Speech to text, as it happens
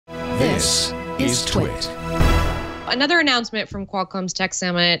This is Twit. Another announcement from Qualcomm's Tech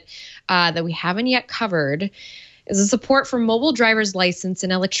Summit that we haven't yet covered is the support for mobile driver's license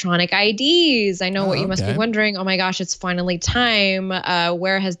and electronic IDs. I know what you must be wondering. Oh my gosh, it's finally time.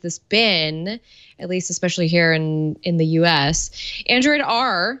 Where has this been? At least especially here in the US. Android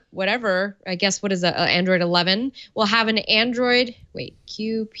R, whatever, I guess, what is that? Android 11 will have an Android,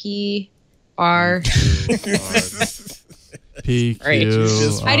 QPR.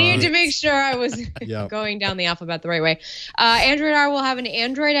 PQ. I needed to make sure I was going down the alphabet the right way. Android R will have an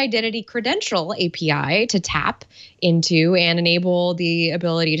Android Identity Credential API to tap into and enable the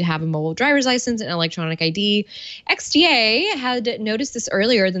ability to have a mobile driver's license and electronic ID. XDA had noticed this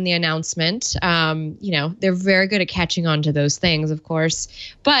earlier than the announcement. They're very good at catching on to those things, of course.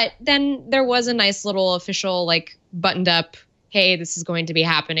 But then there was a nice little official, buttoned up, hey, this is going to be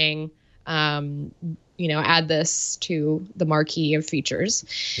happening. Add this to the marquee of features.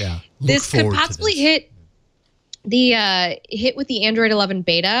 Yeah. This could possibly hit with the Android 11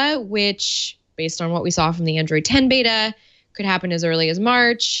 beta, which, based on what we saw from the Android 10 beta, could happen as early as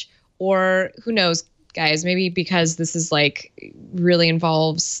March, or who knows, guys, maybe because this is really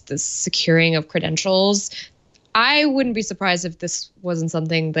involves the securing of credentials. I wouldn't be surprised if this wasn't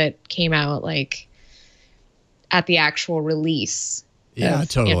something that came out at the actual release. Yeah,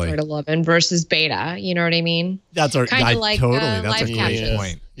 totally. Android 11 versus beta. You know what I mean? That's our kind of like that's a great captures.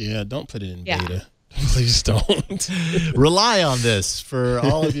 point. Yeah, don't put it in beta. Please don't. Rely on this for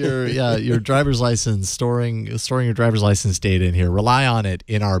all of your driver's license, storing your driver's license data in here. Rely on it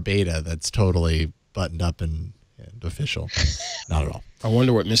in our beta. That's totally buttoned up and official. Not at all. I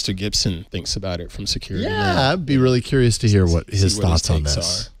wonder what Mr. Gibson thinks about it from security. Yeah, I'd be really curious to hear what his thoughts on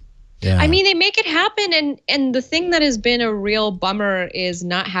this. Yeah. I mean, they make it happen, and the thing that has been a real bummer is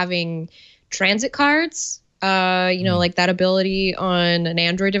not having transit cards, like that ability on an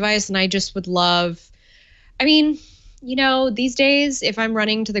Android device. And I just would love, these days, if I'm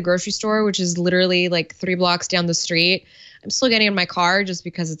running to the grocery store, which is literally 3 blocks down the street, I'm still getting in my car just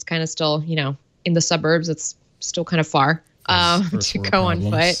because it's kind of still, in the suburbs. It's still kind of far to go on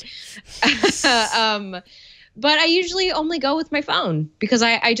foot. But I usually only go with my phone because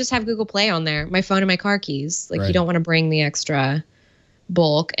I just have Google Play on there, my phone and my car keys. You don't want to bring the extra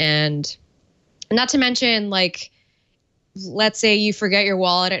bulk. And not to mention, let's say you forget your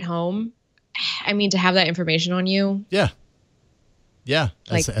wallet at home. To have that information on you. Yeah. Yeah.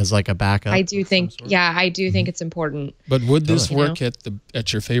 As a backup. I do think, I do think it's important. But would this work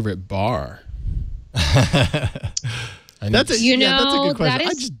at your favorite bar? That's a good question.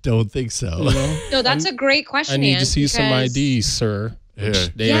 I just don't think so. No, that's a great question. I need to see some IDs, sir.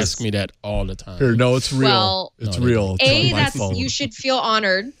 They ask me that all the time. No, it's real. Well, it's real. You should feel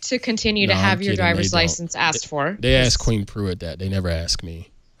honored to continue to have your driver's license asked for. They ask Queen Pruitt that. They never ask me.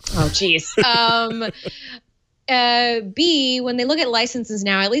 Oh, geez. B, when they look at licenses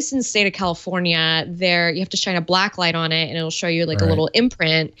now, at least in the state of California, you have to shine a black light on it and it'll show you a little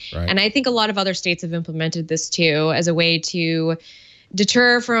imprint. Right. And I think a lot of other states have implemented this too as a way to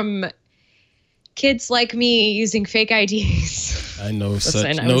deter from kids like me using fake IDs. I know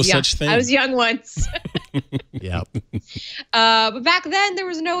such thing. I was young once. Yeah. But back then there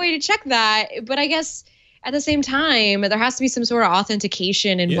was no way to check that. But I guess at the same time, there has to be some sort of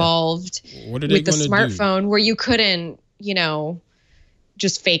authentication involved with the smartphone where you couldn't,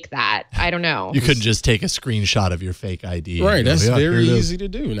 just fake that. I don't know. You couldn't just take a screenshot of your fake ID. Right. That's very easy to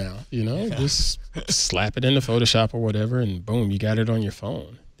do now. Just slap it into Photoshop or whatever, and boom, you got it on your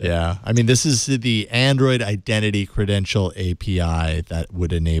phone. Yeah. This is the Android Identity Credential API that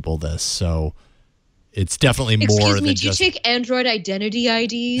would enable this. So it's definitely more than just... Excuse me, do you take Android Identity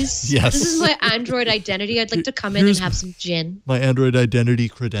IDs? Yes. This is my Android Identity. I'd like to come in and have some gin. My Android Identity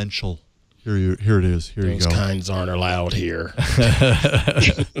Credential. Here it is. Here you go. Those kinds aren't allowed here.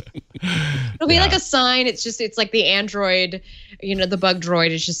 It'll be like a sign. It's like the Android, the bug droid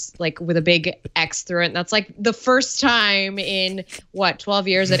is just with a big X through it. And that's the first time in 12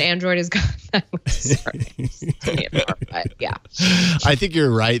 years that Android has got that. But yeah. I think you're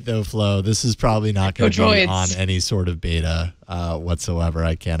right though, Flo. This is probably not going to be on any sort of beta whatsoever.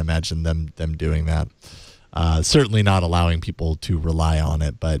 I can't imagine them doing that. Certainly not allowing people to rely on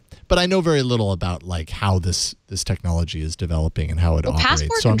it, but I know very little about how this technology is developing and how it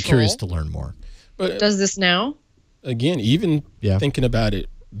operates. So I'm curious to learn more. But does this now? Again, even thinking about it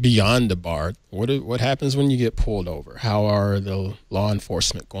beyond the bar, what happens when you get pulled over? How are the law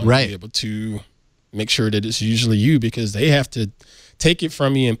enforcement going to be able to make sure that it's usually you, because they have to take it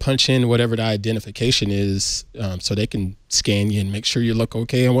from you and punch in whatever the identification is, so they can scan you and make sure you look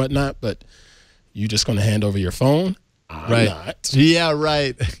okay and whatnot. But you just going to hand over your phone? I'm not. Yeah,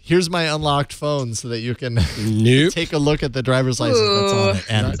 right. Here's my unlocked phone so that you can take a look at the driver's license that's on it.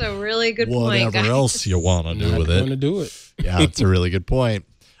 And that's a really good point. Whatever else you want to do with it. Want to do it. Yeah, it's a really good point.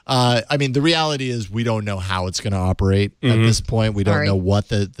 I mean, the reality is we don't know how it's going to operate at this point. We don't know what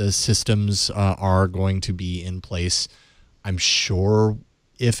the systems are going to be in place. I'm sure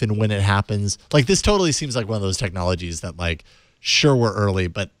if and when it happens, like this totally seems like one of those technologies that like, sure, we're early,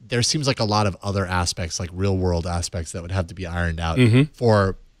 but there seems like a lot of other aspects, like real world aspects that would have to be ironed out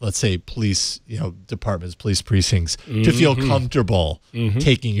for, let's say, police, departments, police precincts to feel comfortable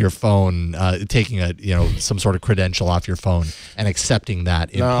taking your phone, taking some sort of credential off your phone and accepting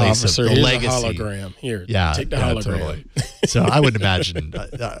that in place of the legacy. Hologram. Here, yeah, take the hologram. Totally. So I would imagine,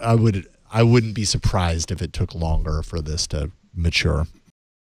 I wouldn't be surprised if it took longer for this to mature.